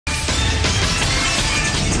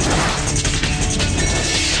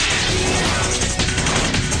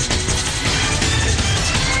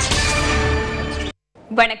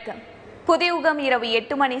வணக்கம். புதியுகம் இரவு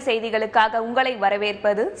 8 மணி செய்திகளுக்காக உங்களை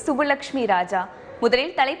வரவேற்பது சுபலட்சுமி ராஜா.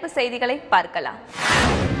 முதலில் தலைப்பு செய்திகளை பார்க்கலாம்.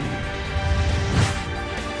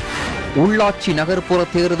 உள்ளாட்சி நகர்ப்புற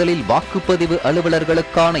தேர்தலில் வாக்குப்பதிவு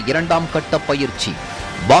அலுவலர்களுக்கான 2ஆம் கட்ட பயிற்சி.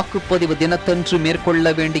 வாக்குப்பதிவு தினத்தன்று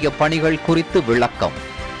மேற்கொள்ள வேண்டிய பணிகள் குறித்து விளக்கம்.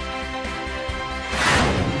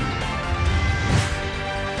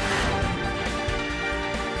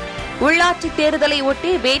 உள்ளாட்சி தேர்தலை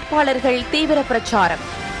ஒட்டி வேட்பாளர்கள் தீவிர பிரச்சாரம்.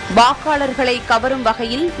 வாக்காளர்களை கவரும்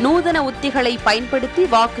வகையில் நூதன உத்திகளை பயன்படுத்தி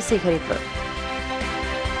வாக்கு சேகரிப்பு.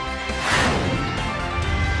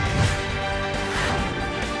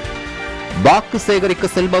 வாக்கு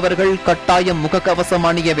சேகரிக்க செல்பவர்கள் கட்டாயம் முகக்கவசம்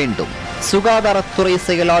அணிய வேண்டும். சுகாதாரத்துறை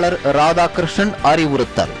செயலாளர் ராதாகிருஷ்ணன்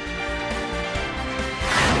அறிவுறுத்தல்.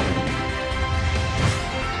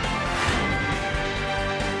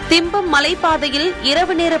 திம்பம் மலைப்பாதையில்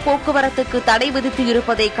இரவு நேர போக்குவரத்துக்கு தடை விதித்து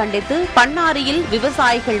இருப்பதை கண்டித்து பண்ணாரியில்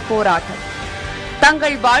விவசாயிகள் போராட்டம்.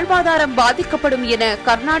 தங்கள் வாழ்வாதாரம் பாதிக்கப்படும் என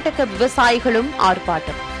கர்நாடக விவசாயிகளும்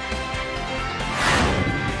ஆர்ப்பாட்டம்.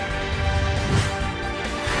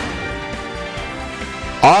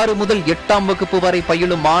 ஆறு முதல் 8ஆம் வகுப்பு வரை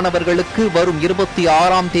பயிலும் மாணவர்களுக்கு வரும்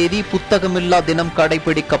 26ஆம் தேதி புத்தகமில்லா தினம்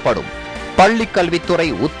கடைபிடிக்கப்படும். பள்ளிக்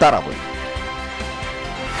கல்வித்துறை உத்தரவு.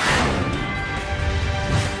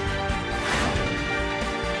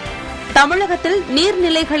 தமிழகத்தில்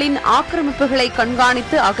நீர்நிலைகளின் ஆக்கிரமிப்புகளை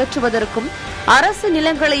கண்காணித்து அகற்றுவதற்கும் அரசு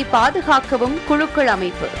நிலங்களை பாதுகாக்கவும் குழுக்கள்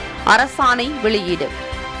அமைப்பு. அரசாணை வெளியீடு.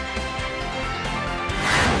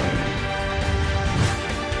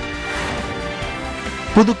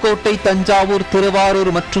 புதுக்கோட்டை, தஞ்சாவூர்,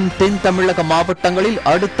 திருவாரூர் மற்றும் தென் தமிழக மாவட்டங்களில்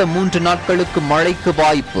அடுத்த 3 நாட்களுக்கு மழைக்கு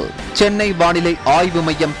வாய்ப்பு. சென்னை வானிலை ஆய்வு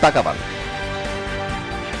மையம் தகவல்.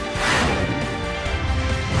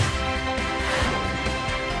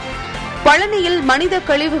 பழனியில் மனித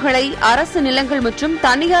கழிவுகளை அரசு நிலங்கள் மற்றும்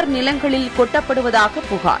தனியார் நிலங்களில் கொட்டப்படுவதாக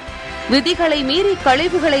புகார். விதிகளை மீறி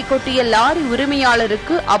கழிவுகளை கொட்டிய லாரி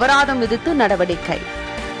உரிமையாளருக்கு அபராதம் விதித்து நடவடிக்கை.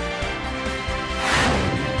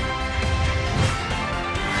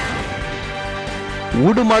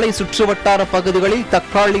 உடுமலை சுற்றுவட்டார பகுதிகளில்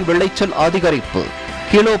தக்காளி விளைச்சல் அதிகரிப்பு.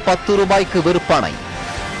 கிலோ 10 ரூபாய்க்கு விற்பனை.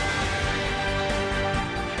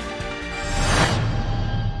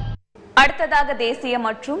 அடுத்ததாக தேசிய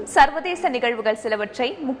மற்றும் சர்வதேச நிகழ்வுகள் சிலவற்றை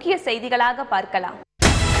முக்கிய செய்திகளாக பார்க்கலாம்.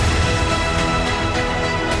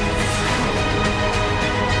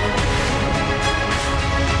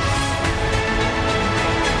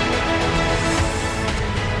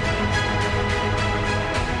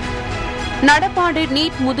 நடப்பாண்டு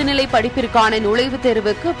நீட் முதுநிலை படிப்பிற்கான நுழைவுத்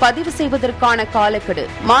தேர்வுக்கு பதிவு செய்வதற்கான காலக்கெடு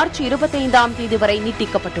மார்ச் 25ஆம் தேதி வரை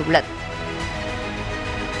நீட்டிக்கப்பட்டுள்ளது.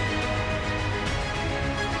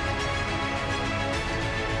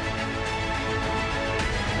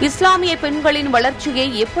 இஸ்லாமிய பெண்களின் வளர்ச்சியை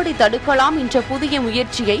எப்படி தடுக்கலாம் என்ற புதிய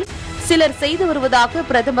முயற்சியை சிலர் செய்து வருவதாக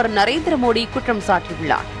பிரதமர் நரேந்திர மோடி குற்றம்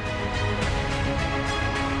சாட்டியுள்ளார்.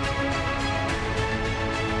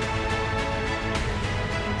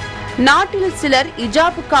 நாட்டில் சிலர்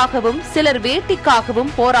இஜாபுக்காகவும் சிலர்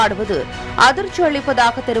வேட்டிக்காகவும் போராடுவது அதிர்ச்சி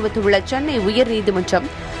அளிப்பதாக தெரிவித்துள்ள சென்னை உயர்நீதிமன்றம்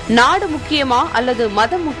நாடு முக்கியமா அல்லது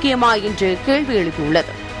மதம் முக்கியமா என்று கேள்வி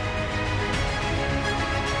எழுப்பியுள்ளது.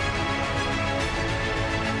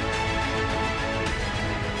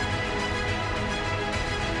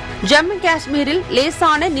 ஜம்மு காஷ்மீரில்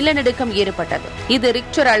லேசான நிலநடுக்கம் ஏற்பட்டது. இது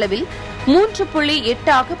ரிக்டர் அளவில்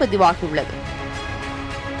 3.8 பதிவாகியுள்ளது.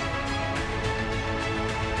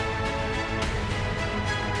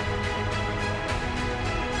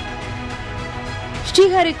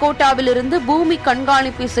 ஸ்ரீஹரிகோட்டாவிலிருந்து பூமி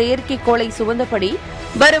கண்காணிப்பு செயற்கைக்கோளை சுமந்தபடி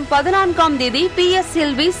வரும் 14ஆம் தேதி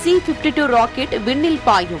PSLV C-52 ராக்கெட் விண்ணில்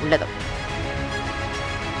பாய உள்ளது.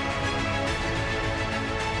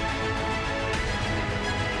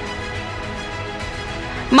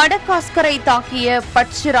 மடகாஸ்கரை தாக்கிய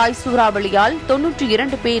பட்சிராய் சூறாவளியால்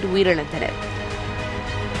 92 பேர் உயிரிழந்தனர்.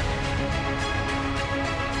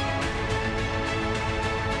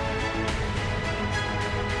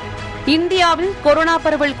 இந்தியாவில் கொரோனா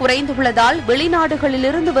பரவல் குறைந்துள்ளதால்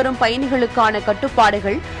வெளிநாடுகளிலிருந்து வரும் பயணிகளுக்கான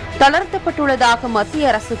கட்டுப்பாடுகள் தளர்த்தப்பட்டுள்ளதாக மத்திய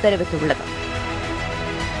அரசு தெரிவித்துள்ளது.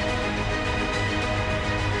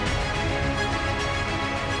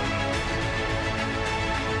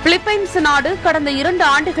 பிலிப்பைன்ஸ் நாடு கடந்த 2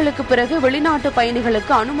 ஆண்டுகளுக்கு பிறகு வெளிநாட்டு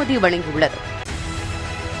பயணிகளுக்கு அனுமதி வழங்கியுள்ளது.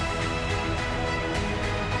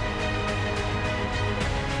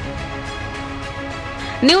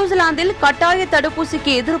 நியூசிலாந்தில் கட்டாய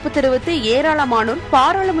தடுப்பூசிக்கு எதிர்ப்பு தெரிவித்து ஏராளமானோர்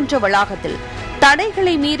பாராளுமன்ற வளாகத்தில்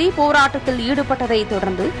தடைகளை மீறி போராட்டத்தில் ஈடுபட்டதை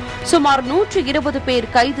தொடர்ந்து சுமார் 120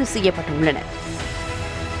 பேர் கைது செய்யப்பட்டுள்ளனர்.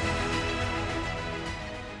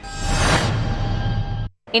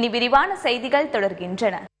 இனி விரிவான செய்திகள்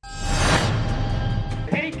தொடர்கின்றன.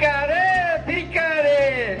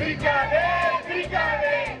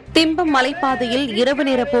 திம்பம் மலைப்பாதையில் இரவு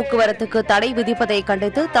நேர போக்குவரத்துக்கு தடை விதிப்பதை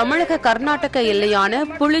கண்டித்து தமிழக கர்நாடக எல்லையான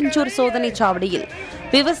புளிஞ்சூர் சோதனைச் சாவடியில்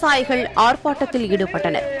விவசாயிகள் ஆர்ப்பாட்டத்தில்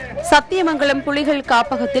ஈடுபட்டனர். சத்தியமங்கலம் புலிகள்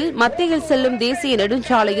காப்பகத்தில் மத்தியில் செல்லும் தேசிய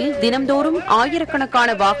நெடுஞ்சாலையில் தினம்தோறும்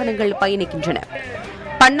ஆயிரக்கணக்கான வாகனங்கள் பயணிக்கின்றன.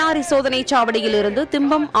 பன்னாரி சோதனைச் சாவடியில் இருந்து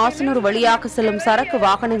திம்பம் ஆசனூர் வழியாக செல்லும் சரக்கு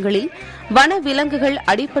வாகனங்களில் வன விலங்குகள்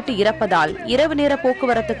அடிபட்டு இறப்பதால் இரவு நேர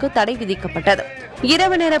போக்குவரத்துக்கு தடை விதிக்கப்பட்டது.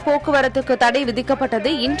 இரவு நேர போக்குவரத்துக்கு தடை விதிக்கப்பட்டது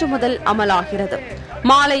இன்று முதல் அமலாகிறது.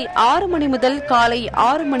 மாலை 6 மணி முதல் காலை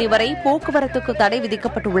 6 மணி வரை போக்குவரத்துக்கு தடை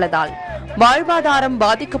விதிக்கப்பட்டுள்ளதால் வாழ்வாதாரம்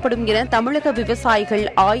பாதிக்கப்படும் என தமிழக விவசாயிகள்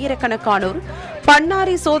ஆயிரக்கணக்கானோர்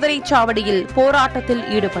பன்னாரி சோதனைச் சாவடியில் போராட்டத்தில்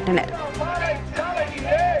ஈடுபட்டனர்.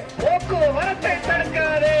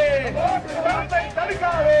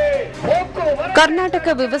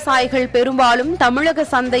 கர்நாடக விவசாயிகள் பெரும்பாலும் தமிழக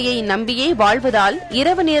சந்தையை நம்பியே வாழ்வதால்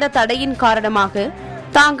இரவு நேர தடையின் காரணமாக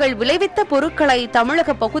தாங்கள் விளைவித்த பொருட்களை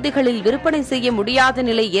தமிழக பகுதிகளில் விற்பனை செய்ய முடியாத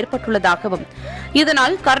நிலை ஏற்பட்டுள்ளதாகவும்,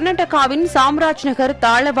 இதனால் கர்நாடகாவின் சாம்ராஜ் நகர்,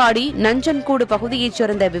 தாளவாடி, நஞ்சன்கூடு பகுதியைச்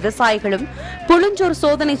சேர்ந்த விவசாயிகளும் புளிஞ்சூர்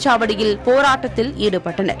சோதனைச் சாவடியில் போராட்டத்தில்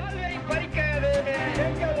ஈடுபட்டனர்.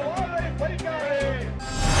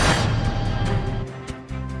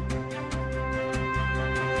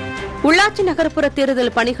 உள்ளாட்சி நகர்ப்புற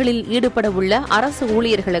தேர்தல் பணிகளில் ஈடுபட உள்ள அரசு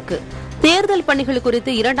ஊழியர்களுக்கு தேர்தல் பணிகள்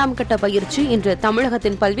குறித்து 2ஆம் கட்ட பயிற்சி இன்று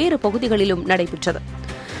தமிழகத்தின் பல்வேறு பகுதிகளிலும் நடைபெற்றது.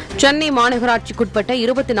 சென்னை மாநகராட்சிக்குட்பட்ட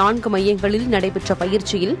 24 மையங்களில் நடைபெற்ற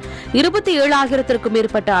பயிற்சியில் 27,000த்திற்கும்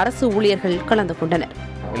மேற்பட்ட அரசு ஊழியர்கள் கலந்து கொண்டனர்.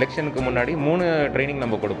 எலெக்ஷனுக்கு முன்னாடி 3 ட்ரைனிங்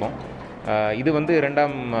நம்ம கொடுப்போம். இது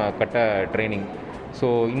 2ஆம் கட்ட ட்ரைனிங். ஸோ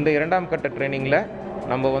இந்த 2ஆம் கட்ட ட்ரைனிங்கில்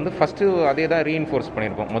நம்ம ஃபஸ்ட்டு அதே தான் ரீஇன்ஃபோர்ஸ்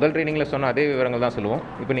பண்ணியிருப்போம். முதல் ட்ரைனிங்கில் சொன்ன அதே விவரங்கள் தான் சொல்லுவோம்.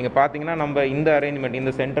 இப்போ நீங்கள் பார்த்தீங்கன்னா நம்ம இந்த அரேஞ்ச்மெண்ட்,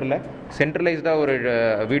 இந்த சென்டரில் சென்ட்ரலைஸ்டாக ஒரு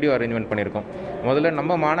வீடியோ அரேஞ்ச்மெண்ட் பண்ணியிருக்கோம். முதல்ல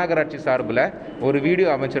நம்ம மாநகராட்சி சார்பில் ஒரு வீடியோ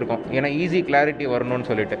அமைச்சிருக்கோம். ஏன்னா ஈஸி கிளாரிட்டி வரணும்னு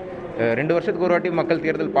சொல்லிட்டு 2 வருஷத்துக்கு ஒரு வாட்டி மக்கள்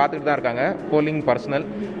தேர்தல் பார்த்துட்டு தான் இருக்காங்க, போலிங் பர்சனல்.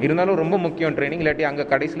 இருந்தாலும் ரொம்ப முக்கியம் ட்ரைனிங், இல்லாட்டி அங்கே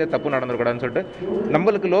கடைசியில் தப்பு நடந்துடக்கூடாதுன்னு சொல்லிட்டு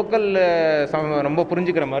நம்மளுக்கு லோக்கல் ரொம்ப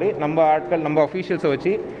புரிஞ்சுக்கிற மாதிரி நம்ம ஆட்கள், நம்ம அஃபீஷியல்ஸை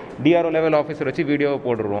வச்சு டிஆர்ஓ லெவல் ஆஃபீஸர் வச்சு வீடியோவை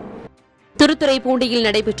போட்டுருவோம். திருத்துறைப்பூண்டியில்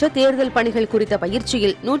நடைபெற்ற தேர்தல் பணிகள் குறித்த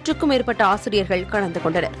பயிற்சியில் 100க்கும் மேற்பட்ட ஆசிரியர்கள் கலந்து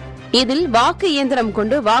கொண்டனர். இதில் வாக்கு இயந்திரம்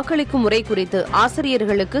கொண்டு வாக்களிக்கும் முறை குறித்து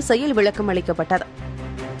ஆசிரியர்களுக்கு செயல் விளக்கம் அளிக்கப்பட்டது.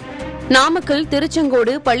 நாமக்கல்,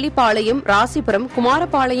 திருச்செங்கோடு, பள்ளிப்பாளையம், ராசிபுரம்,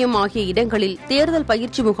 குமாரபாளையம் ஆகிய இடங்களில் தேர்தல்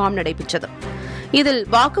பயிற்சி முகாம் நடைபெற்றது. இதில்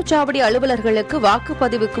வாக்குச்சாவடி அலுவலர்களுக்கு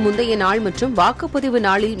வாக்குப்பதிவுக்கு முந்தைய நாள் மற்றும் வாக்குப்பதிவு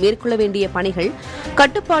நாளில் மேற்கொள்ள வேண்டிய பணிகள்,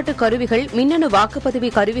 கட்டுப்பாட்டு கருவிகள், மின்னணு வாக்குப்பதிவு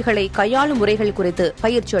கருவிகளை கையாளும் முறைகள் குறித்து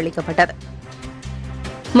பயிற்சி அளிக்கப்பட்டது.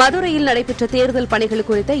 மதுரையில் நடைபெற்ற தேர்தல் பணிகள்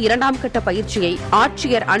குறித்த 2ஆம் கட்ட பயிற்சியை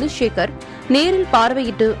ஆட்சியர் அனுஷேகர் நேரில்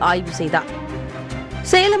பார்வையிட்டு ஆய்வு செய்தார்.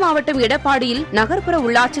 சேலம் மாவட்டம் எடப்பாடியில் நகர்ப்புற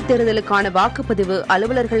உள்ளாட்சித் தேர்தலுக்கான வாக்குப்பதிவு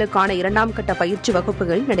அலுவலர்களுக்கான 2ஆம் கட்ட பயிற்சி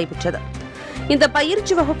வகுப்புகள் நடைபெற்றது. இந்த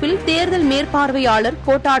பயிற்சி வகுப்பில் தேர்தல் மேற்பார்வையாளர்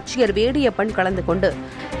கோட்டாட்சியர் வேடியப்பன் கலந்து கொண்டு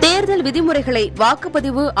தேர்தல் விதிமுறைகளை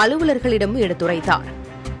வாக்குப்பதிவு அலுவலர்களிடம் எடுத்துரைத்தார்.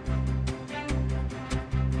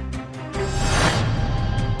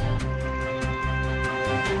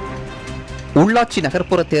 உள்ளாட்சி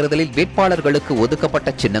நகர்ப்புற தேர்தலில் வேட்பாளர்களுக்கு ஒதுக்கப்பட்ட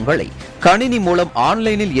சின்னங்களை கணினி மூலம்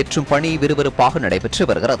ஆன்லைனில் ஏற்றும் பணி விறுவிறுப்பாக நடைபெற்று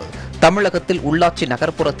வருகிறது. தமிழகத்தில் உள்ளாட்சி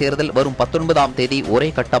நகர்ப்புற தேர்தல் வரும் 19ஆம் தேதி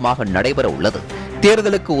ஒரே கட்டமாக நடைபெற உள்ளது.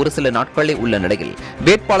 தேர்தலுக்கு ஒரு சில நாட்களே உள்ள நிலையில்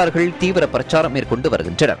வேட்பாளர்கள் தீவிர பிரச்சாரம் மேற்கொண்டு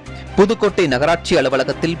வருகின்றனர். புதுக்கோட்டை நகராட்சி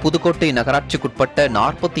அலுவலகத்தில் புதுக்கோட்டை நகராட்சிக்குட்பட்ட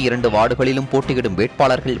 42 வார்டுகளிலும் போட்டியிடும்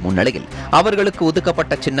வேட்பாளர்கள் முன்னிலையில் அவர்களுக்கு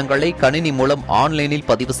ஒதுக்கப்பட்ட சின்னங்களை கணினி மூலம் ஆன்லைனில்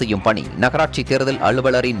பதிவு செய்யும் பணி நகராட்சி தேர்தல்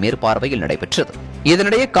அலுவலரின் மேற்பார்வையில் நடைபெற்றது.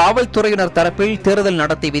 இதனிடையே காவல்துறையினர் தரப்பில் தேர்தல்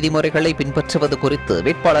நடத்தை விதிமுறைகளை பின்பற்றுவது குறித்து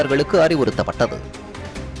வேட்பாளர்களுக்கு அறிவுறுத்தப்பட்டது.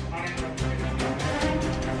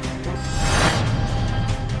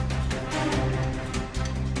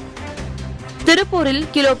 திருப்பூரில்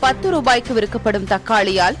கிலோ 10 ரூபாய்க்கு விற்கப்படும்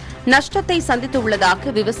தக்காளியால் நஷ்டத்தை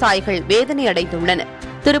சந்தித்துள்ளதாக விவசாயிகள் வேதனை அடைந்துள்ளனர்.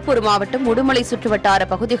 திருப்பூர் மாவட்டம் உடுமலை சுற்றுவட்டார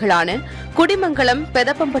பகுதிகளான குடிமங்கலம்,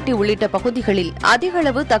 பெதப்பம்பட்டி உள்ளிட்ட பகுதிகளில் அதிக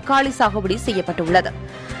அளவு தக்காளி சாகுபடி செய்யப்பட்டுள்ளது.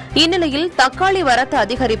 இந்நிலையில் தக்காளி வரத்து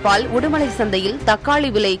அதிகரிப்பால் உடுமலை சந்தையில் தக்காளி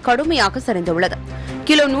விலை கடுமையாக சரிந்துள்ளது.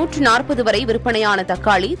 கிலோ 140 வரை விற்பனையான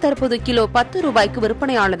தக்காளி தற்போது கிலோ 10 ரூபாய்க்கு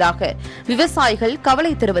விற்பனையானதாக விவசாயிகள்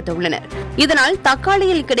கவலை தெரிவித்துள்ளனர். இதனால்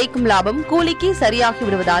தக்காளியில் கிடைக்கும் லாபம் கூலிக்கு சரியாகி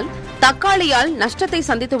விடுவதால் தக்காளியால் நஷ்டத்தை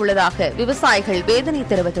சந்தித்துள்ளதாக விவசாயிகள் வேதனை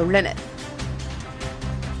தெரிவித்துள்ளனர்.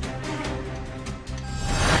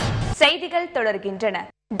 செய்திகள் தொடர்கின்றன.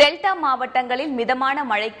 டெல்டா மாவட்டங்களில் மிதமான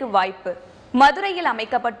மழைக்கு வாய்ப்பு. மதுரையில்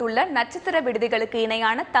அமைக்கப்பட்டுள்ள நட்சத்திர விடுதிகளுக்கு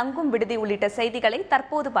இணையான தங்கும் விடுதி உள்ளிட்ட செய்திகளை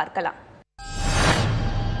தற்போது பார்க்கலாம்.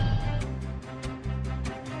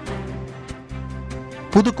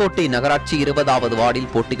 புதுக்கோட்டை நகராட்சி 20வது வார்டில்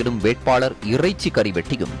போட்டியிடும் வேட்பாளர் இறைச்சி கறி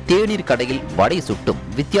வெட்டியும் தேநீர் கடையில் வடை சுட்டும்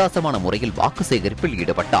வித்தியாசமான முறையில் வாக்கு சேகரிப்பில்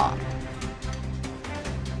ஈடுபட்டார்.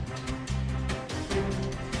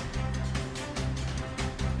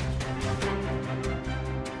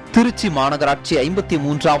 திருச்சி மாநகராட்சி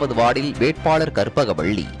 53வது வார்டில் வேட்பாளர்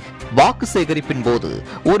கற்பகவள்ளி வாக்கு சேகரிப்பின் போது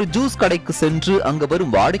ஒரு ஜூஸ் கடைக்கு சென்று அங்கு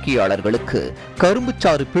வரும் வாடிக்கையாளர்களுக்கு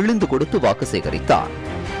கரும்புச்சாறு பிழிந்து கொடுத்து வாக்கு சேகரித்தார்.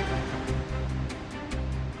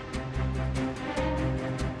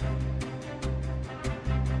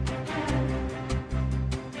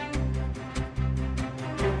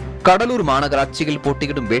 கடலூர் மாநகராட்சியில்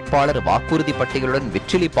போட்டியிடும் வேட்பாளர் வாக்குறுதி பட்டியலுடன்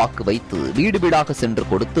வெற்றிலை பாக்கு வைத்து வீடு வீடாக சென்று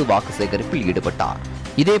கொடுத்து வாக்கு சேகரிப்பில் ஈடுபட்டார்.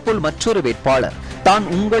 இதேபோல் மற்றொரு வேட்பாளர் தான்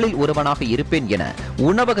உங்களில் ஒருவனாக இருப்பேன் என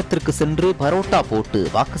உணவகத்திற்கு சென்று பரோட்டா போட்டு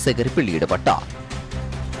வாக்கு சேகரிப்பில் ஈடுபட்டார்.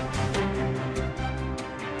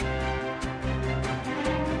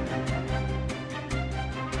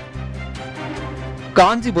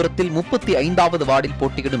 காஞ்சிபுரத்தில் 35வது வார்டில்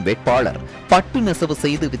போட்டியிடும் வேட்பாளர் பட்டு நெசவு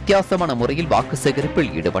செய்து வித்தியாசமான முறையில் வாக்கு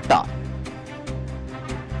சேகரிப்பில் ஈடுபட்டார்.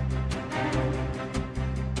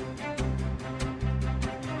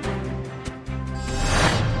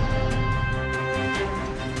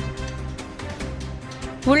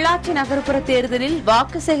 உள்ளாட்சி நகர்ப்புற தேர்தலில்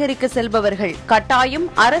வாக்கு சேகரிக்க செல்பவர்கள் கட்டாயம்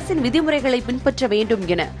அரசின் விதிமுறைகளை பின்பற்ற வேண்டும்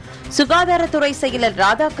என சுகாதாரத்துறை செயலர்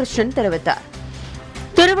ராதாகிருஷ்ணன் தெரிவித்தார்.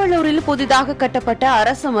 திருவள்ளூரில் புதிதாக கட்டப்பட்ட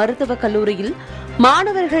அரசு மருத்துவக் கல்லூரியில்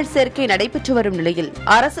மாணவர்கள் சேர்க்கை நடைபெற்று வரும் நிலையில்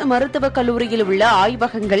அரசு மருத்துவக் கல்லூரியில் உள்ள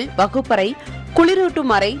ஆய்வகங்கள், வகுப்பறை,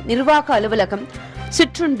 குளிரூட்டும் அறை, நிர்வாக அலுவலகம்,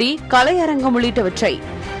 சிற்றுண்டி, கலையரங்கம் உள்ளிட்டவற்றை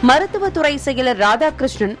மருத்துவத்துறை செயலர்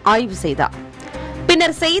ராதாகிருஷ்ணன் ஆய்வு செய்தார்.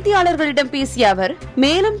 பின்னர் செய்தியாளர்களிடம் பேசிய அவர்,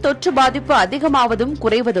 மேலும் தொற்று பாதிப்பு அதிகமாவதும்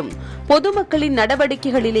குறைவதும் பொதுமக்களின்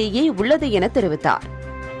நடவடிக்கைகளிலேயே உள்ளது என தெரிவித்தார்.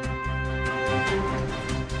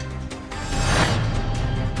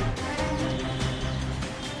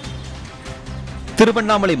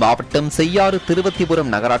 திருவண்ணாமலை மாவட்டம் செய்யாறு திருவத்திபுரம்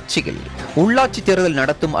நகராட்சியில் உள்ளாட்சி தேர்தல்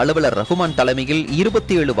நடத்தும் அலுவலர் ரகுமான் தலைமையில்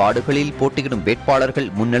 27 வார்டுகளில் போட்டியிடும் வேட்பாளர்கள்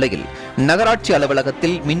முன்னிலையில் நகராட்சி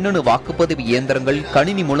அலுவலகத்தில் மின்னணு வாக்குப்பதிவு இயந்திரங்கள்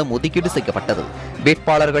கணினி மூலம் ஒதுக்கீடு செய்யப்பட்டது.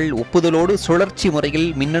 வேட்பாளர்கள் ஒப்புதலோடு சுழற்சி முறையில்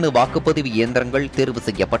மின்னணு வாக்குப்பதிவு இயந்திரங்கள் தேர்வு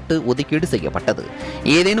செய்யப்பட்டு ஒதுக்கீடு செய்யப்பட்டது.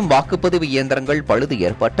 ஏதேனும் வாக்குப்பதிவு இயந்திரங்கள் பழுது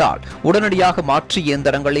ஏற்பட்டால் உடனடியாக மாற்று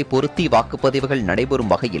இயந்திரங்களை பொருத்தி வாக்குப்பதிவுகள்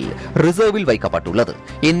நடைபெறும் வகையில் ரிசர்வில் வைக்கப்பட்டுள்ளது.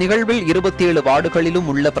 இந்நிகழ்வில் 27 வார்டுகளிலும்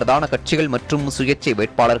உள்ள பிரதான கட்சிகள் மற்றும் சுயேட்சை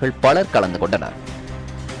வேட்பாளர்கள் பலர் கலந்து கொண்டனர்.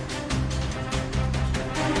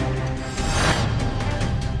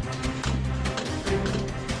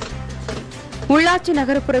 உள்ளாட்சி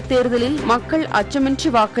நகர்ப்புற தேர்தலில் மக்கள் அச்சமின்றி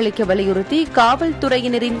வாக்களிக்க வலியுறுத்தி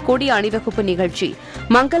காவல்துறையினரின் கொடி அணிவகுப்பு நிகழ்ச்சி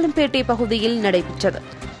மங்கலம்பேட்டை பகுதியில் நடைபெற்றது.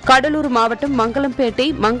 கடலூர் மாவட்டம்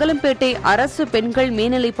மங்கலம்பேட்டை அரசு பெண்கள்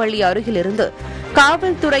மேல்நிலைப்பள்ளி அருகிலிருந்து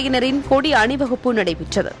காவல்துறையினரின் கொடி அணிவகுப்பு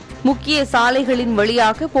நடைபெற்றது. முக்கிய சாலைகளின்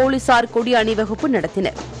வழியாக போலீசார் கொடி அணிவகுப்பு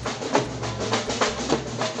நடத்தினர்.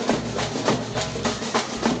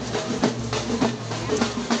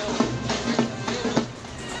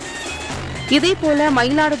 இதேபோல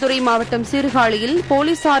மயிலாடுதுறை மாவட்டம் சீர்காழியில்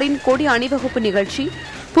போலீசாரின் கொடி அணிவகுப்பு நிகழ்ச்சி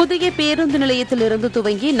புதிய பேருந்து நிலையத்திலிருந்து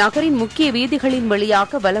துவங்கி நகரின் முக்கிய வீதிகளின்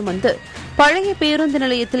வழியாக வலம் வந்து பழைய பேருந்து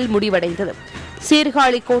நிலையத்தில் முடிவடைந்தது.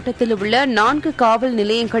 சீர்காழி கோட்டத்தில் உள்ள 4 காவல்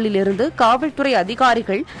நிலையங்களிலிருந்து காவல்துறை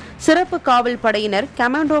அதிகாரிகள், சிறப்பு காவல் படையினர்,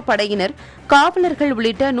 கமாண்டோ படையினர், காவலர்கள்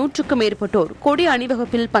உள்ளிட்ட 100க்கும் மேற்பட்டோர் கொடி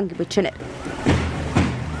அணிவகுப்பில் பங்கு பெற்றனர்.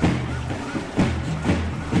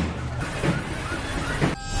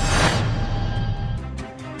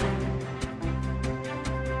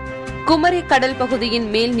 குமரி கடல் பகுதியின்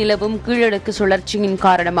மேல் நிலவும் கீழடுக்கு சுழற்சியின்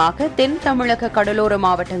காரணமாக தென் தமிழக கடலோர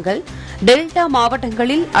மாவட்டங்கள், டெல்டா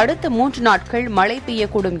மாவட்டங்களில் அடுத்த 3 நாட்கள் மழை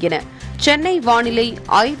பெய்யக்கூடும் என சென்னை வானிலை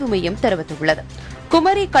ஆய்வு மையம் தெரிவித்துள்ளது.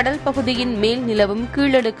 குமரி கடல் பகுதியின் மேல் நிலவும்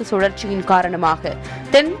கீழடுக்கு சுழற்சியின் காரணமாக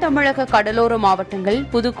தென் தமிழக கடலோர மாவட்டங்கள்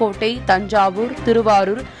புதுக்கோட்டை, தஞ்சாவூர்,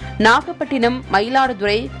 திருவாரூர், நாகப்பட்டினம்,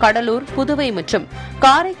 மயிலாடுதுறை, கடலூர், புதுவை மற்றும்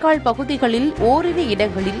காரைக்கால் பகுதிகளில் ஓரிரு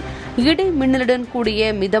இடங்களில் இடி மின்னலுடன் கூடிய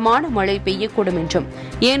மிதமான மழை பெய்யக்கூடும் என்றும்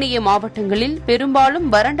ஏனைய மாவட்டங்களில் பெரும்பாலும்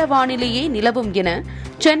வறண்ட வானிலையே நிலவும் என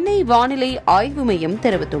சென்னை வானிலை ஆய்வு மையம்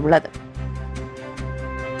தெரிவித்துள்ளது.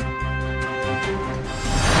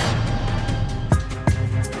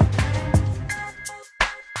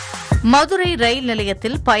 மதுரை ரயில்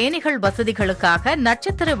நிலையத்தில் பயணிகள் வசதிகளுக்காக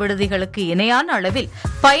நட்சத்திர விடுதிகளுக்கு இணையான அளவில்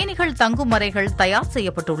பயணிகள் தங்கும் அறைகள் தயார்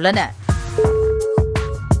செய்யப்பட்டுள்ளன.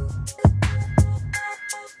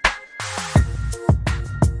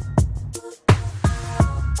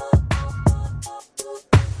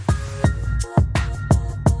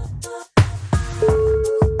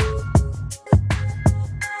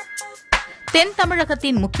 தென் தமிழக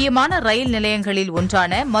தமிழகத்தின் முக்கியமான ரயில் நிலையங்களில்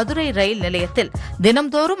ஒன்றான மதுரை ரயில் நிலையத்தில்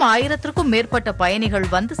தினம்தோறும் 1000க்கும் மேற்பட்ட பயணிகள்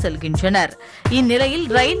வந்து செல்கின்றனர். இந்நிலையில்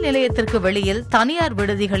ரயில் நிலையத்திற்கு வெளியில் தனியார்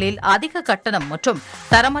விடுதிகளில் அதிக கட்டணம் மற்றும்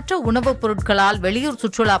தரமற்ற உணவுப் பொருட்களால் வெளியூர்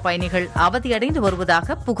சுற்றுலா பயணிகள் அவதியடைந்து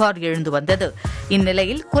வருவதாக புகார் எழுந்து வந்தது.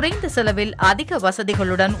 இந்நிலையில் குறைந்த செலவில் அதிக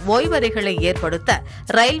வசதிகளுடன் ஓய்வறைகளை ஏற்படுத்த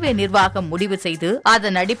ரயில்வே நிர்வாகம் முடிவு செய்து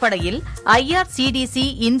அதன் அடிப்படையில் IRCTC,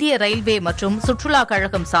 இந்திய ரயில்வே மற்றும் சுற்றுலா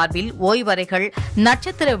கழகம் சார்பில் ஓய்வறைகள்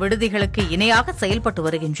நட்சத்திர விடுதிகளுக்கு இணையாக செயல்பட்டு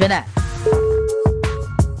வருகின்றன.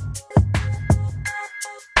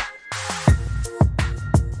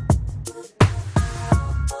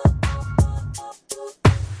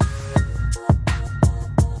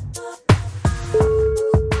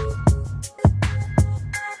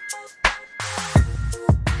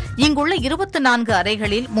 இங்குள்ள 24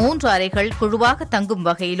 அறைகளில் 3 அறைகள் குழுவாக தங்கும்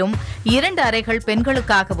வகையிலும் 2 அறைகள்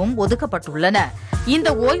பெண்களுக்காகவும் ஒதுக்கப்பட்டுள்ளன. இந்த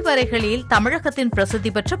ஓய்வறைகளில் தமிழகத்தின் பிரசித்தி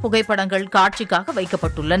பெற்ற புகைப்படங்கள் காட்சிக்காக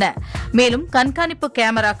வைக்கப்பட்டுள்ளன. மேலும் கண்காணிப்பு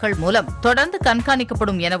கேமராக்கள் மூலம் தொடர்ந்து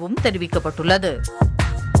கண்காணிக்கப்படும் எனவும் தெரிவிக்கப்பட்டுள்ளது.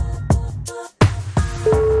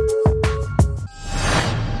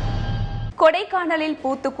 கொடைக்கானலில்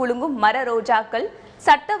பூத்து குலுங்கும் மர ரோஜாக்கள்,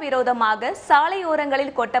 சட்டவிரோதமாக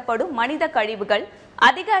சாலையோரங்களில் கொட்டப்படும் மனித கழிவுகள்,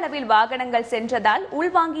 அதிக அளவில் வாகனங்கள் சென்றதால்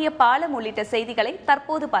உள்வாங்கிய பாலம் உள்ளிட்ட செய்திகளை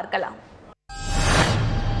தற்போது பார்க்கலாம்.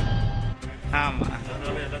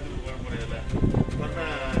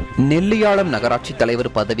 நெல்லியாளம் நகராட்சி தலைவர்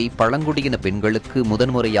பதவி பழங்குடியின பெண்களுக்கு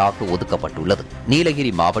முதன்முறையாக ஒதுக்கப்பட்டுள்ளது.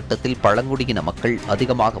 நீலகிரி மாவட்டத்தில் பழங்குடியின மக்கள்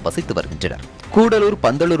அதிகமாக வசித்து வருகின்றனர். கூடலூர்,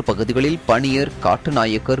 பந்தலூர் பகுதிகளில் பணியர்,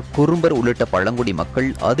 காட்டுநாயக்கர், குறும்பர் உள்ளிட்ட பழங்குடி மக்கள்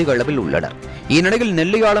அதிக அளவில் உள்ளனர். இந்நிலையில்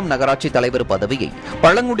நெல்லியாளம் நகராட்சி தலைவர் பதவியை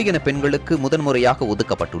பழங்குடியின பெண்களுக்கு முதன்முறையாக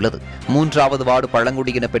ஒதுக்கப்பட்டுள்ளது. 3வது வார்டு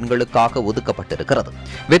பழங்குடியின பெண்களுக்காக ஒதுக்கப்பட்டிருக்கிறது.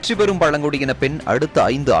 வெற்றி பெறும் பழங்குடியின பெண் அடுத்த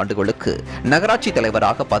 5 ஆண்டுகளுக்கு நகராட்சி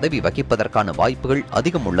தலைவராக பதவி வகிப்பதற்கான வாய்ப்புகள்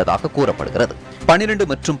அதிகம் உள்ளதாக கூறப்படுகிறது. 12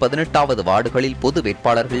 மற்றும் 18வது வார்டுகளில் பொது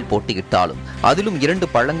வேட்பாளர்கள் போட்டியிட்டாலும் அதிலும் 2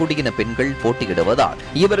 பழங்குடியின பெண்கள் போட்டியிடுவதால்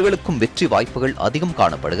இவர்களுக்கும் வெற்றி வாய்ப்புகள் அதிகம்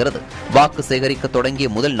காணப்படுகிறது. வாக்கு சேகரிக்க தொடங்கிய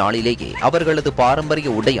முதல் நாளிலேயே அவர்களது பாரம்பரிய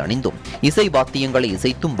உடை அணிந்தும் இசை வாத்தியங்களை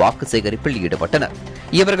இசைத்தும் வாக்கு சேகரிப்பில் ஈடுபட்டனர்.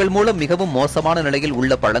 இவர்கள் மூலம் மிகவும் மோசமான நிலையில்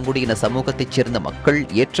உள்ள பழங்குடியின சமூகத்தைச் சேர்ந்த மக்கள்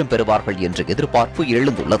ஏற்றம் பெறுவார்கள் என்ற எதிர்பார்ப்பு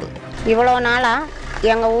எழுந்துள்ளது. இவ்வளோ நாளா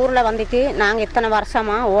எங்க ஊர்ல வந்துட்டு நாங்க இத்தனை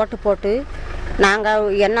வருஷமா ஓட்டு போட்டு நாங்கள்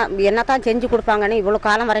என்னத்தான் செஞ்சு கொடுப்பாங்கன்னு இவ்வளோ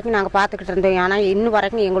காலம் வரைக்கும் நாங்கள் பார்த்துக்கிட்டு இருந்தோம். ஆனால் இன்னும்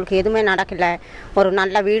வரைக்கும் எங்களுக்கு எதுவுமே நடக்கல. ஒரு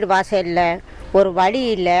நல்ல வீடு வாசல் இல்லை, ஒரு வழி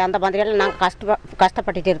இல்லை. அந்த மாதிரியெல்லாம் நாங்கள்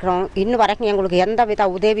கஷ்டப்பட்டுட்டு இருக்கிறோம். இன்னும் வரைக்கும் எங்களுக்கு எந்த வித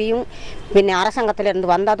உதவியும் பின்ன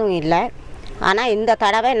அரசாங்கத்திலேருந்து வந்ததும் இல்லை. ஆனால் இந்த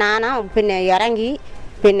தடவை நானும் பின்ன இறங்கி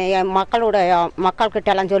என்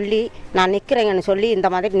மக்கள்கிட்டலாம் சொல்லி நான் நிற்கிறேங்கன்னு சொல்லி இந்த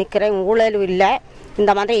மாதிரி நிற்கிறேன். ஊழலும் இல்லை,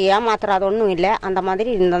 இந்த மாதிரி ஏமாத்துறது ஒன்றும் இல்லை. அந்த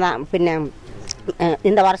மாதிரி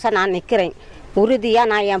இந்த வருஷம் நான் நிற்கிறேன். உறுதியாக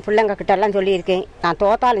நான் என் பிள்ளைங்க கிட்டெல்லாம் சொல்லியிருக்கேன். நான்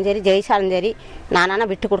தோத்தாலும் சரி ஜெயிச்சாலும் சரி நான்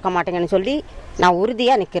விட்டு கொடுக்க மாட்டேங்கன்னு சொல்லி நான்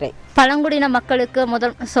உறுதியாக நிற்கிறேன். பழங்குடியின மக்களுக்கு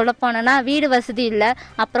முதல் சொல்லப்போனா வீடு வசதி இல்லை,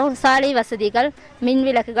 அப்புறம் சாலை வசதிகள், மின்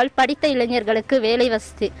விளக்குகள், படித்த இளைஞர்களுக்கு வேலை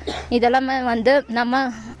வசதி, இதெல்லாமே நம்ம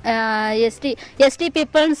எஸ்டி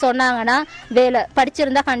பீப்புள்னு சொன்னாங்கன்னா வேலை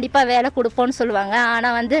படிச்சிருந்தா கண்டிப்பாக வேலை கொடுப்போம்னு சொல்லுவாங்க.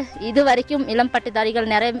 ஆனால் இது வரைக்கும் இளம்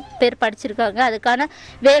பட்டதாரிகள் நிறைய பேர் படிச்சிருக்காங்க. அதுக்கான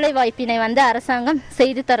வேலை வாய்ப்பினை அரசாங்கம்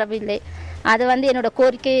செய்து தரவில்லை. அது என்னோட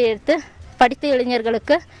கோரிக்கையை எடுத்து படித்த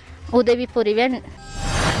இளைஞர்களுக்கு உதவி புரிவேன்.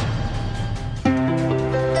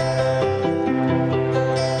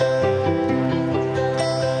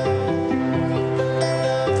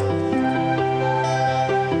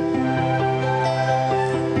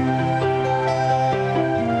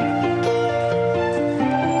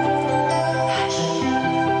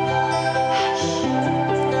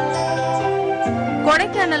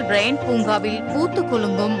 கொடைக்கானல் பிரைன் பூங்காவில் பூத்து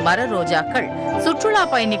குலுங்கும் மர ரோஜாக்கள் சுற்றுலா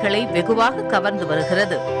பயணிகளை வெகுவாக கவர்ந்து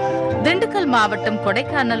வருகிறது. திண்டுக்கல் மாவட்டம்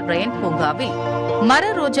கொடைக்கானல் பிரைன் பூங்காவில்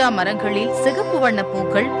மர ரோஜா மரங்களில் சிகப்பு வண்ண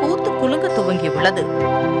பூக்கள் பூத்து குலுங்க துவங்கியுள்ளது.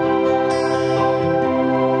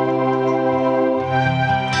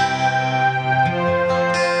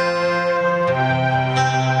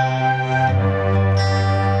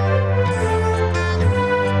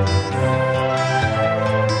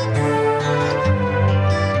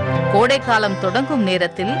 கோடைக்காலம் தொடங்கும்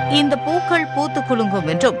நேரத்தில் இந்த பூக்கள் பூத்து குலுங்கும்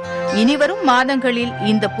என்றும் இனிவரும் மாதங்களில்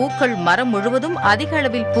இந்த பூக்கள் மரம் முழுவதும் அதிக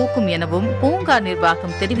அளவில் பூக்கும் எனவும் பூங்கா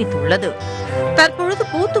நிர்வாகம் தெரிவித்துள்ளது. தற்பொழுது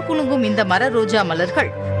பூத்து குலுங்கும் இந்த மர ரோஜா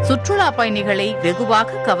மலர்கள் சுற்றுலா பயணிகளை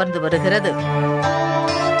வெகுவாக கவர்ந்து வருகிறது.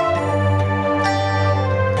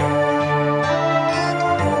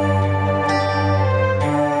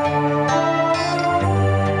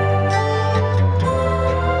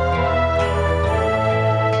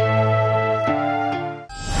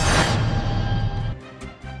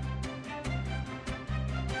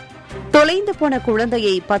 தொலைந்து போன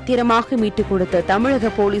குழந்தையை பத்திரமாக மீட்டுக் கொடுத்த தமிழக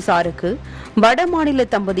போலீசாருக்கு வடமாநில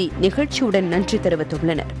தம்பதி நிகழ்ச்சியுடன் நன்றி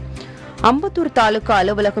தெரிவித்துள்ளனர். அம்பத்தூர் தாலுகா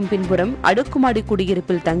அலுவலகம் பின்புறம் அடுக்குமாடி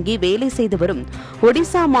குடியிருப்பில் தங்கி வேலை செய்து வரும்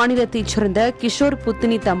ஒடிசா மாநிலத்தைச் சேர்ந்த கிஷோர்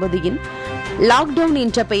புத்தினி தம்பதியின் லாக்டவுன்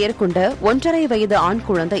என்ற பெயர் கொண்ட 1.5 வயது ஆண்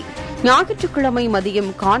குழந்தை ஞாயிற்றுக்கிழமை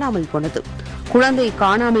மதியம் காணாமல் போனது. குழந்தை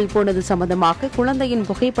காணாமல் போனது சம்பந்தமாக குழந்தையின்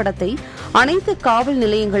புகைப்படத்தை அனைத்து காவல்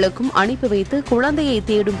நிலையங்களுக்கும் அனுப்பி வைத்து குழந்தையை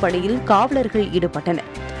தேடும் பணியில் காவலர்கள் ஈடுபட்டனர்.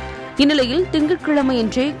 இந்நிலையில்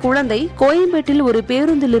திங்கட்கிழமையன்றே குழந்தை கோயம்பேட்டில் ஒரு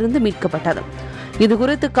பேருந்திலிருந்து மீட்கப்பட்டது.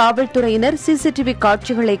 இதுகுறித்து காவல்துறையினர் சிசிடிவி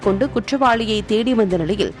காட்சிகளை கொண்டு குற்றவாளியை தேடி வந்த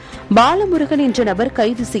நிலையில் பாலமுருகன் என்ற நபர்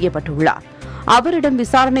கைது செய்யப்பட்டுள்ளார். அவரிடம்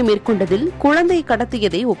விசாரணை மேற்கொண்டதில் குழந்தை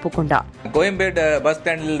கடத்தியதை ஒப்புக்கொண்டார். கோயம்பேடு பஸ்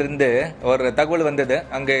ஸ்டாண்டில் இருந்து ஒரு தகவல் வந்தது.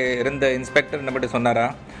 அங்கே இருந்த இன்ஸ்பெக்டர் நம்மகிட்ட சொன்னாரா,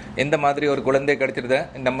 இந்த மாதிரி ஒரு குழந்தை கிடைச்சிருது,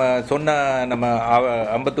 நம்ம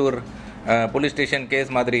அம்பத்தூர் போலீஸ் ஸ்டேஷன்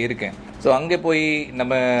கேஸ் மாதிரி இருக்கு. ஸோ அங்கே போய்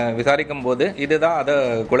நம்ம விசாரிக்கும் போது இதுதான்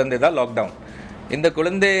குழந்தை தான் லாக்டவுன். இந்த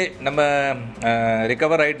குழந்தை நம்ம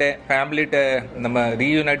ரிகவர் ஆயிட்டு ஃபேமிலிட்ட நம்ம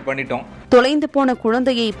ரீயூனைட் பண்ணிட்டோம். தொலைந்து போன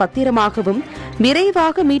குழந்தையை பத்திரமாகவும்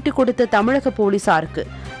விரைவாக மீட்டுக் கொடுத்த தமிழக போலீசாருக்கு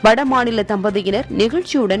வடமாநில தம்பதியினர்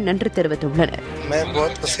நிகழ்ச்சியுடன் நன்றி தெரிவித்துள்ளனர்.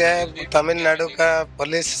 तमिलनाडु का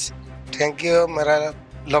पुलिस थैंक यू, मेरा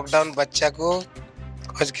लॉकडाउन बच्चा को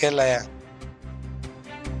कुछ खिलाया.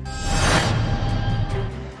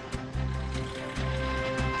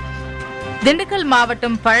 திண்டுக்கல்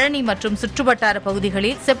மாவட்டம் பழனி மற்றும் சுற்றுவட்டார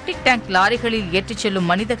பகுதிகளில் செப்டிக் டேங்க் லாரிகளில் ஏற்றிச் செல்லும்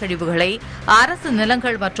மனித கழிவுகளை அரசு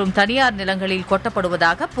நிலங்கள் மற்றும் தனியார் நிலங்களில்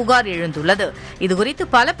கொட்டப்படுவதாக புகார் எழுந்துள்ளது. இதுகுறித்து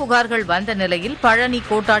பல புகார்கள் வந்த நிலையில் பழனி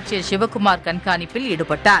கோட்டாட்சியர் சிவக்குமார் கண்காணிப்பில்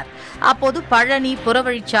ஈடுபட்டார். அப்போது பழனி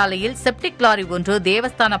புறவழிச்சாலையில் செப்டிக் லாரி ஒன்று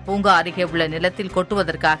தேவஸ்தான பூங்கா அருகே உள்ள நிலத்தில்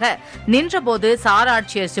கொட்டுவதற்காக நின்றபோது சார்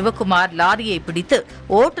ஆட்சியர் சிவக்குமார் லாரியை பிடித்து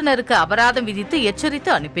ஓட்டுநருக்கு அபராதம் விதித்து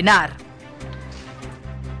எச்சரித்து அனுப்பினார்.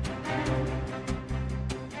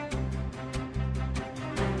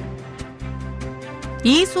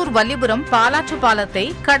 ஈசூர் வல்லிபுரம் பாலாற்று பாலத்தை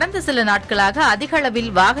கடந்த சில நாட்களாக அதிக அளவில்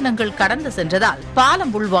வாகனங்கள் கடந்து சென்றதால்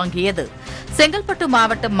பாலம் உள்வாங்கியது. செங்கல்பட்டு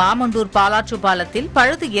மாவட்டம் மாமண்டூர் பாலாற்று பாலத்தில்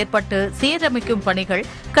பழுது ஏற்பட்டு சீரமைக்கும் பணிகள்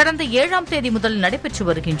கடந்த 7ஆம் தேதி முதல் நடைபெற்று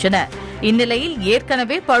வருகின்றன. இந்நிலையில்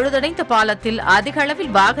ஏற்கனவே பழுதடைந்த பாலத்தில் அதிக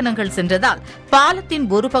அளவில் வாகனங்கள் சென்றதால் பாலத்தின்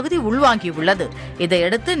ஒரு பகுதி உள்வாங்கியுள்ளது.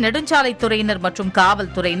 இதையடுத்து நெடுஞ்சாலைத்துறையினர் மற்றும்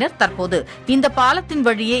காவல்துறையினர் தற்போது இந்த பாலத்தின்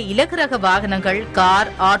வழியே இலகுரக வாகனங்கள்,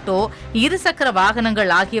 கார், ஆட்டோ, இருசக்கர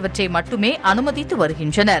வாகனங்கள் ஆகியவற்றை மட்டுமே அனுமதித்து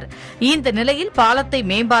வருகின்றனர். இந்த நிலையில் பாலத்தை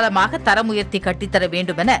மேம்பாலமாக தரம் உயர்த்தி கட்டித்தர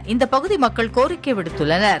வேண்டும் என இந்த பகுதி மக்கள் கோரிக்கை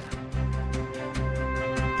விடுத்துள்ளனர்.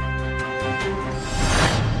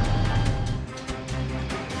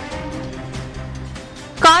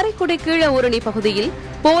 காரைக்குடி கீழஊரணி பகுதியில்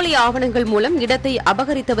போலி ஆவணங்கள் மூலம் இடத்தை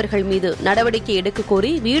அபகரித்தவர்கள் மீது நடவடிக்கை எடுக்க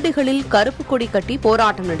கோரி வீடுகளில் கருப்பு கொடி கட்டி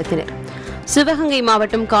போராட்டம் நடத்தினர். சிவகங்கை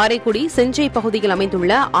மாவட்டம் காரைக்குடி செஞ்சை பகுதியில்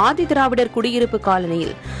அமைந்துள்ள ஆதி திராவிடர் குடியிருப்பு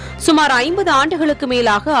காலனியில் சுமார் 50 ஆண்டுகளுக்கு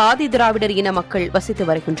மேலாக ஆதி திராவிடர் இன மக்கள் வசித்து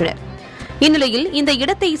வருகின்றனர். இந்நிலையில் இந்த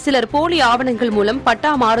இடத்தை சிலர் போலி ஆவணங்கள் மூலம்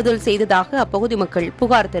பட்டா மாறுதல் செய்ததாக அப்பகுதி மக்கள்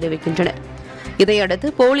புகார் தெரிவிக்கின்றனர். இதையடுத்து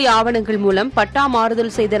போலி ஆவணங்கள் மூலம் பட்டா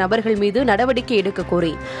மாறுதல் செய்த நபர்கள் மீது நடவடிக்கை எடுக்க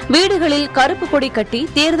கோரி வீடுகளில் கருப்பு கொடி கட்டி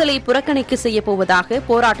தேர்தலை புறக்கணிக்க செய்யப்போவதாக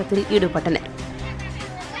போராட்டத்தில் ஈடுபட்டனர்.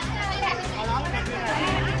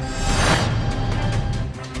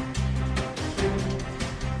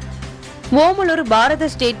 ஓமலூர் பாரத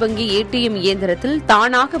ஸ்டேட் வங்கி ஏடிஎம் இயந்திரத்தில்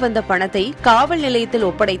தானாக வந்த பணத்தை காவல் நிலையத்தில்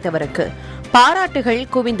ஒப்படைத்தவருக்கு பாராட்டுகள்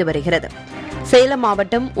குவிந்து வருகிறது. சேலம்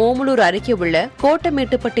மாவட்டம் ஓமலூர் அருகே உள்ள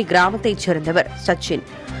கோட்டமேட்டுப்பட்டி கிராமத்தைச் சேர்ந்தவர் சச்சின்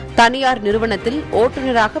தனியார் நிறுவனத்தில்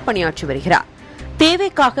ஓட்டுநராக பணியாற்றி வருகிறார்.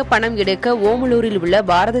 தேவைக்காக பணம் எடுக்க ஓமலூரில் உள்ள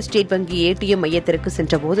பாரத ஸ்டேட் வங்கி ஏடிஎம் மையத்திற்கு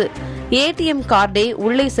சென்றபோது ஏடிஎம் கார்டை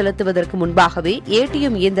உள்ளே செலுத்துவதற்கு முன்பாகவே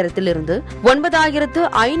ஏடிஎம் இயந்திரத்தில் இருந்து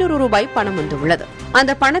 9,500 ரூபாய் பணம் வந்துள்ளது.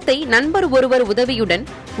 அந்த பணத்தை நண்பர் ஒருவர் உதவியுடன்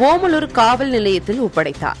ஓமலூர் காவல் நிலையத்தில்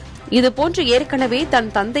ஒப்படைத்தார். இதுபோன்று ஏற்கனவே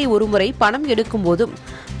தன் தந்தை ஒருமுறை பணம் எடுக்கும் போதும்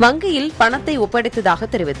வங்கியில் பணத்தை ஒப்படைத்ததாக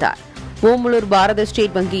தெரிவித்தார். ஓமலூர் பாரத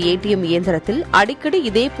ஸ்டேட் வங்கி ஏடிஎம் இயந்திரத்தில் அடிக்கடி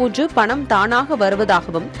இதேபோன்று பணம் தானாக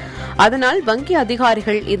வருவதாகவும் அதனால் வங்கி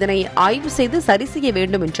அதிகாரிகள் இதனை ஆய்வு செய்து சரி செய்ய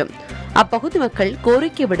வேண்டும் என்றும் அப்பகுதி மக்கள்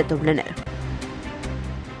கோரிக்கை விடுத்துள்ளனர்.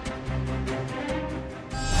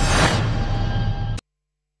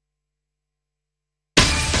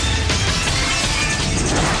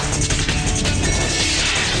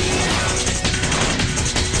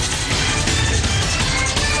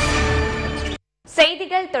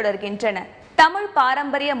 செய்திகள் தொடர்கின்றன. தமிழ்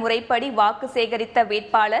பாரம்பரிய முறைப்படி வாக்கு சேகரித்த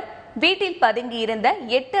வேட்பாளர் வீட்டில் பதுங்கியிருந்த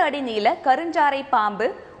 8 அடி நீள கருஞ்சாறை பாம்பு,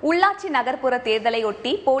 உள்ளாட்சி நகர்ப்புற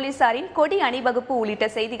தேர்தலையொட்டி போலீசாரின் கொடி அணிவகுப்பு உள்ளிட்ட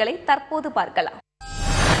செய்திகளை தற்போது பார்க்கலாம்.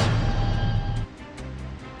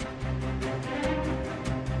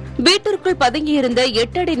 வீட்டிற்குள் பதுங்கியிருந்த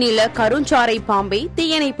 8 அடி நீள கருஞ்சாறை பாம்பை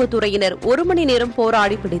தீயணைப்புத் துறையினர் 1 மணி நேரம்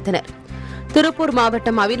போராடி பிடித்தனர். திருப்பூர்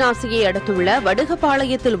மாவட்டம் அவிநாசியை அடுத்துள்ள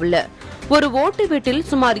வடுகபாளையத்தில் உள்ள ஒரு ஓட்டு வீட்டில்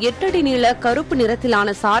சுமார் 8 அடி நீள கருப்பு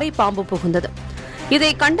நிறத்திலான சாறை பாம்பு புகுந்தது.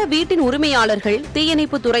 இதை கண்ட வீட்டின் உரிமையாளர்கள்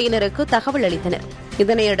தீயணைப்புத் துறையினருக்கு தகவல் அளித்தனர்.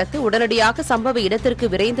 இதனையடுத்து உடனடியாக சம்பவ இடத்திற்கு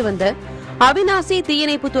விரைந்து வந்த அவிநாசி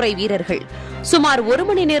தீயணைப்புத்துறை வீரர்கள் சுமார் 1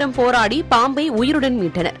 மணி நேரம் போராடி பாம்பை உயிருடன்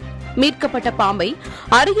மீட்டனர். மீட்கப்பட்ட பாம்பை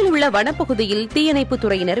அருகில் உள்ள வனப்பகுதியில் தீயணைப்புத்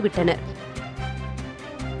துறையினர் விட்டனர்.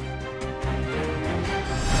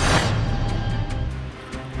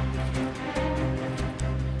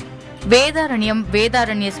 வேதாரண்யம்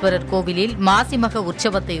வேதாரண்யேஸ்வரர் கோவிலில் மாசிமக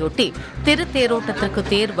உற்சவத்தையொட்டி திருத்தேரோட்டத்திற்கு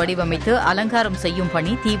தேர் வடிவமைத்து அலங்காரம் செய்யும்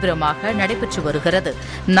பணி தீவிரமாக நடைபெற்று வருகிறது.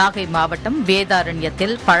 நாகை மாவட்டம்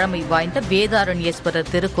வேதாரண்யத்தில் பழமை வாய்ந்த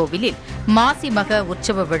வேதாரண்யேஸ்வரர் திருக்கோவிலில் மாசிமக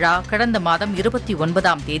உற்சவ விழா கடந்த மாதம்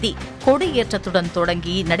 29ஆம் தேதி கொடியேற்றத்துடன்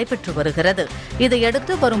தொடங்கி நடைபெற்று வருகிறது.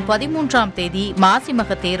 இதையடுத்து வரும் 13ஆம் தேதி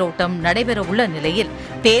மாசிமக தேரோட்டம் நடைபெறவுள்ள நிலையில்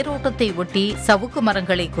தேரோட்டத்தை ஒட்டி சவுக்கு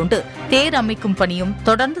மரங்களை கொண்டு தேர் அமைக்கும் பணியும்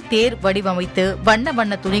தொடர்ந்து தேர் வடிவமைத்து வண்ண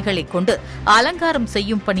வண்ண துணிகளை கொண்டு அலங்காரம்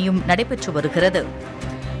செய்யும் பணியும் நடைபெற்று வருகிறது.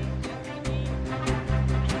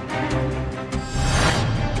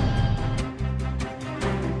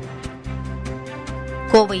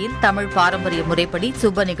 கோவையில் தமிழ் பாரம்பரிய முறைப்படி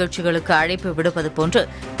சுப நிகழ்ச்சிகளுக்கு அழைப்பு விடுப்பது போன்று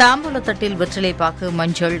தாம்பூலத்தட்டில் வெற்றிலைப்பாக்கு,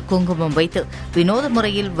 மஞ்சள், குங்குமம் வைத்து வினோத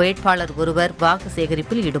முறையில் வேட்பாளர் ஒருவர் வாக்கு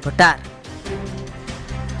சேகரிப்பில் ஈடுபட்டார்.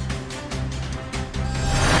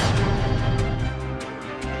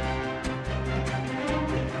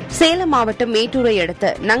 சேலம் மாவட்டம் மேட்டூரை அடுத்த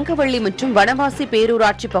நங்கவள்ளி மற்றும் வனவாசி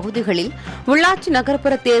பேரூராட்சி பகுதிகளில் உள்ளாட்சி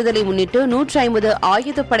நகர்ப்புற தேர்தலை முன்னிட்டு 150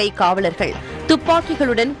 ஆயுதப்படை காவலர்கள்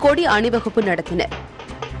துப்பாக்கிகளுடன் கொடி அணிவகுப்பு நடத்தினர்.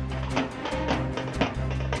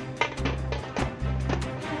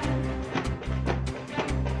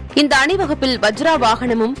 இந்த அணிவகுப்பில் வஜ்ரா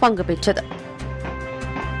வாகனமும் பங்கு பெற்றது.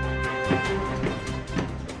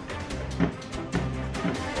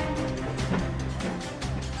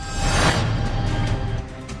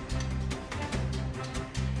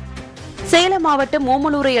 சேலம் மாவட்டம்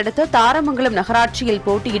ஓமலூரை அடுத்த தாரமங்கலம் நகராட்சியில்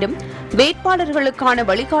போட்டியிடும் வேட்பாளர்களுக்கான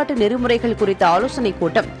வழிகாட்டு நெறிமுறைகள் குறித்த ஆலோசனைக்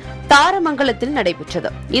கூட்டம் தாரமங்கலத்தில் நடைபெற்றது.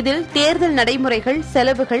 இதில் தேர்தல் நடைமுறைகள்,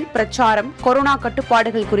 செலவுகள், பிரச்சாரம், கொரோனா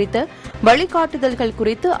கட்டுப்பாடுகள் குறித்த வழிகாட்டுதல்கள்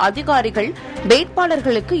குறித்து அதிகாரிகள்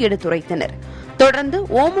வேட்பாளர்களுக்கு எடுத்துரைத்தனர். தொடர்ந்து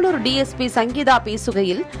ஓமலூர் டிஎஸ்பி சங்கீதா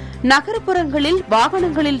பேசுகையில், நகர்ப்புறங்களில்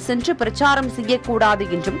வாகனங்களில் சென்று பிரச்சாரம் செய்யக்கூடாது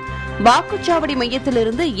என்றும் வாக்குச்சாவடி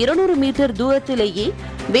மையத்திலிருந்து 200 மீட்டர் தூரத்திலேயே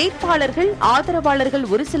வேட்பாளர்கள், ஆதரவாளர்கள்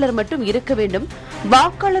ஒரு சிலர் மட்டும் இருக்க வேண்டும்.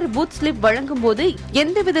 வாக்காளர் பூத் ஸ்லிப் வழங்கும் போது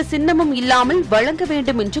எந்தவித சின்னமும் இல்லாமல் வழங்க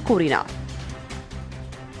வேண்டும் என்று கூறினார்.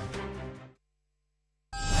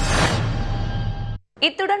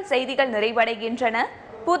 இத்துடன் செய்திகள் நிறைவடைகின்றன.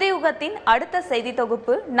 புதுயுகத்தின் அடுத்த செய்தி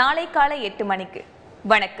தொகுப்பு நாளை காலை 8 மணிக்கு.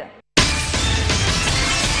 வணக்கம்.